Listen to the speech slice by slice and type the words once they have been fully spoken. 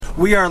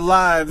We are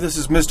live. This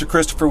is Mr.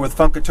 Christopher with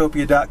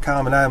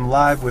Funkatopia.com, and I am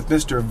live with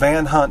Mr.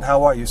 Van Hunt.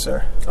 How are you,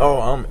 sir? Oh,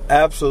 I'm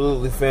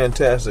absolutely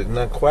fantastic.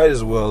 Not quite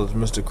as well as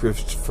Mr.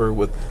 Christopher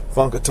with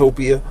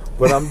Funkatopia,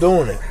 but I'm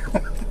doing it.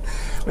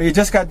 Well, you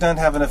just got done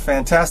having a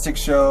fantastic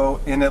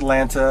show in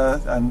Atlanta,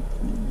 and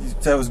you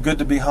said it was good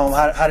to be home.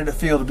 How did it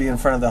feel to be in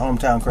front of the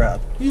hometown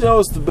crowd? You know,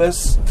 it's the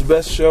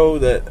best show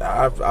that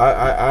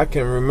I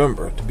can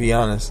remember, to be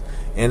honest.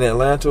 In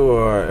Atlanta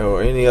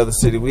or any other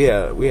city, we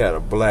had a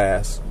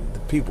blast.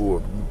 People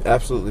were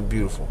absolutely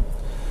beautiful.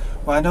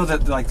 Well, I know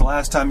that like the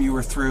last time you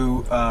were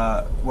through,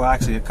 well,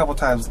 actually a couple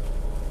times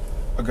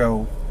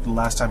ago, the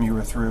last time you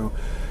were through,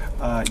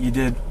 you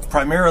did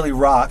primarily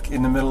rock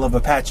in the middle of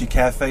Apache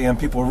Cafe, and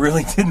people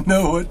really didn't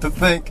know what to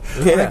think.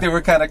 Yeah. I think they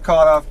were kind of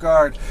caught off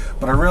guard.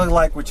 But I really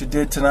like what you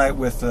did tonight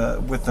with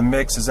the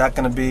mix. Is that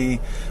going to be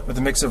with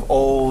the mix of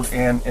old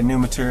and new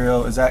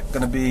material? Is that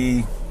going to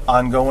be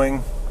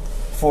ongoing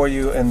for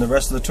you and the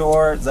rest of the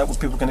tour? Is that what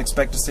people can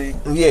expect to see?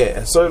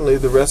 Yeah, certainly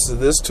the rest of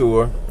this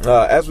tour.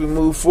 As we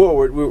move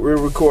forward, we're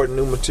recording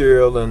new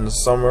material in the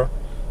summer,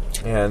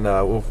 and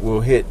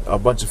we'll hit a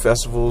bunch of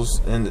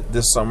festivals in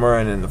this summer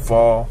and in the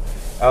fall.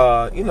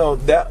 You know,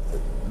 that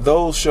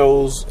those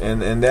shows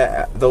and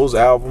those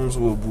albums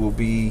will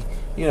be,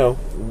 you know,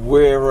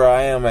 wherever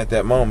I am at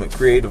that moment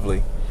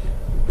creatively.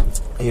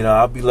 You know,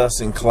 I'll be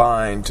less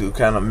inclined to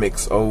kind of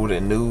mix old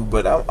and new,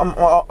 but I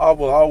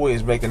will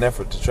always make an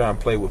effort to try and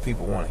play what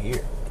people want to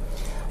hear.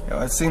 You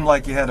know, it seemed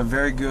like you had a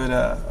very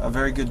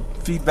good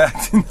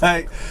feedback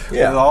tonight.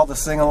 Yeah. With all the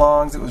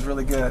sing-alongs. It was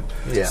really good.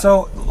 Yeah.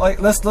 So,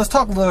 like, let's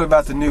talk a little bit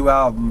about the new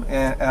album.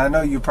 And I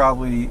know you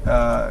probably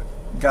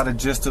got a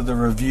gist of the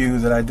review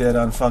that I did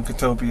on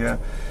Funkatopia,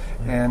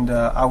 and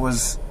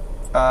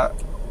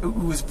it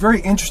was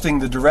very interesting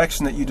the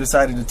direction that you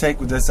decided to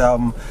take with this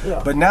album.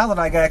 Yeah. But now that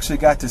I actually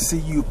got to see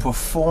you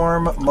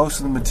perform most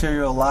of the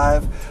material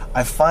live,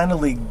 I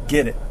finally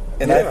get it.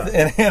 And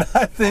yeah.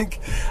 I think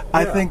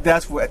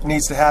that's what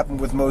needs to happen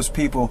with most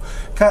people.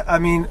 I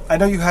mean, I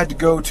know you had to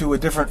go to a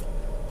different,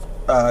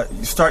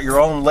 start your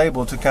own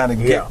label to kind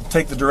of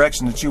take the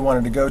direction that you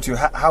wanted to go to.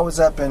 How has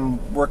that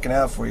been working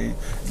out for you?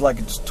 Is it like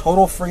just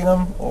total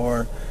freedom,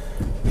 or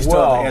you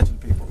still have to answer to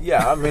people?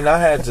 Yeah, I mean,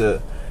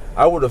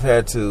 I would have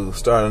had to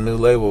start a new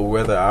label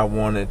whether I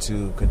wanted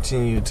to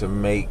continue to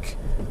make,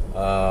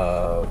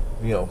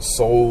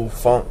 soul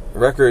funk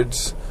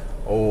records,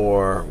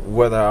 or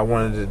whether I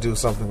wanted to do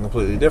something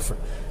completely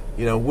different.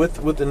 You know,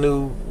 with the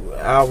new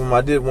album, I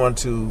did want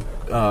to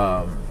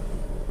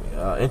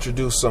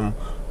introduce some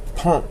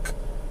punk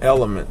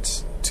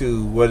elements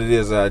to what it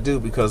is that I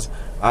do, because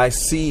I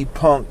see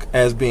punk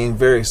as being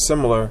very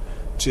similar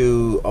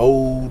to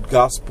old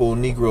gospel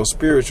Negro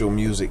spiritual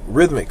music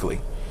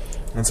rhythmically.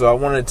 And so I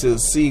wanted to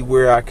see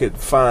where I could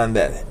find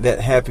that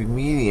happy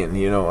median,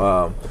 in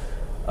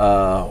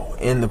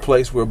the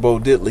place where Bo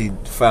Diddley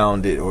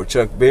found it, or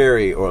Chuck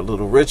Berry, or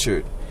Little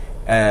Richard,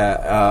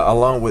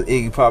 along with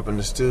Iggy Pop and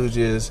the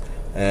Stooges,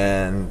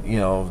 and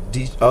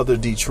other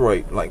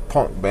Detroit like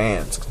punk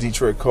bands,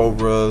 Detroit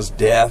Cobras,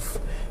 Death.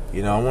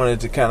 I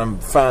wanted to kind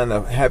of find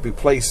a happy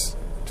place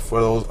for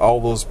all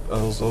those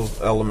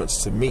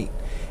elements to meet,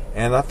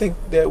 and I think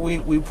that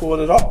we pulled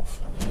it off.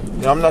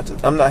 I'm not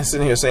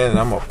sitting here saying that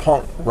I'm a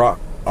punk rock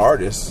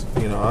artist.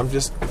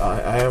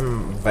 I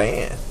am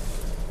Van.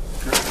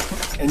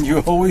 And you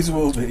always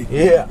will be.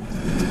 Yeah.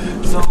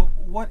 So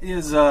what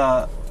is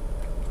so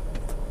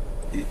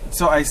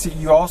I see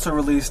you also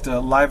released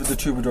Live at the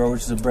Troubadour,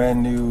 which is a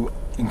brand new,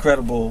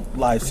 incredible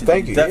live CD.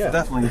 Thank you.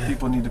 Definitely,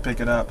 people need to pick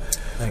it up.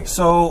 Thank you.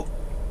 So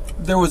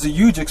there was a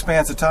huge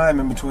expanse of time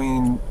in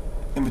between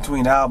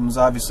albums.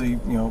 Obviously,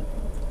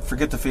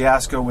 forget the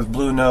fiasco with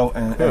Blue Note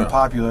and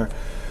Popular.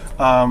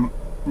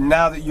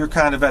 Now that you're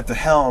kind of at the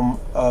helm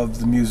of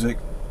the music,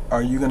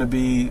 are you going to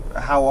be?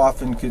 How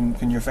often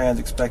can your fans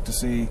expect to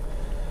see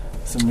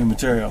some new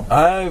material?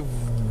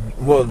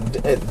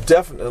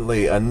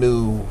 Definitely a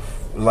new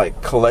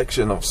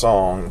collection of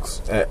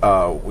songs.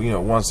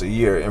 Once a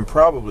year, and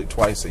probably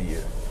twice a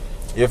year,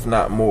 if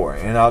not more.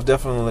 And I'll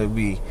definitely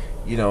be,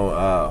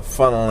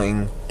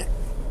 funneling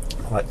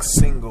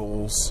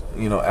singles,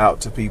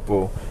 out to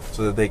people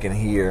so that they can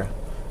hear.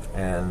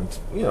 And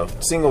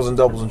singles and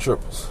doubles and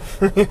triples.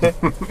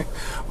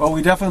 Well,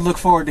 we definitely look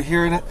forward to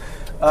hearing it.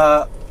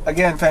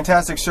 Again,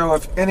 fantastic show.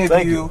 If any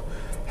of you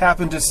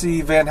happen to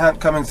see Van Hunt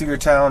coming through your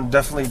town,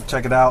 definitely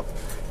check it out.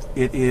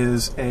 It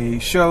is a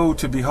show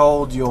to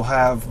behold. You'll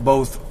have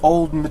both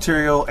old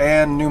material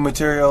and new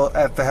material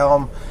at the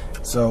helm.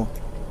 So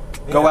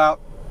go out,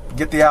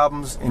 get the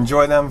albums,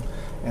 enjoy them,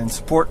 and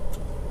support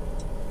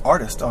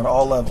artists on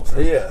all levels.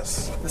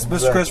 Yes. This is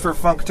Mr. Christopher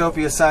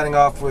Funkatopia signing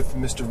off with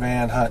Mr.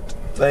 Van Hunt.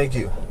 Thank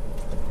you.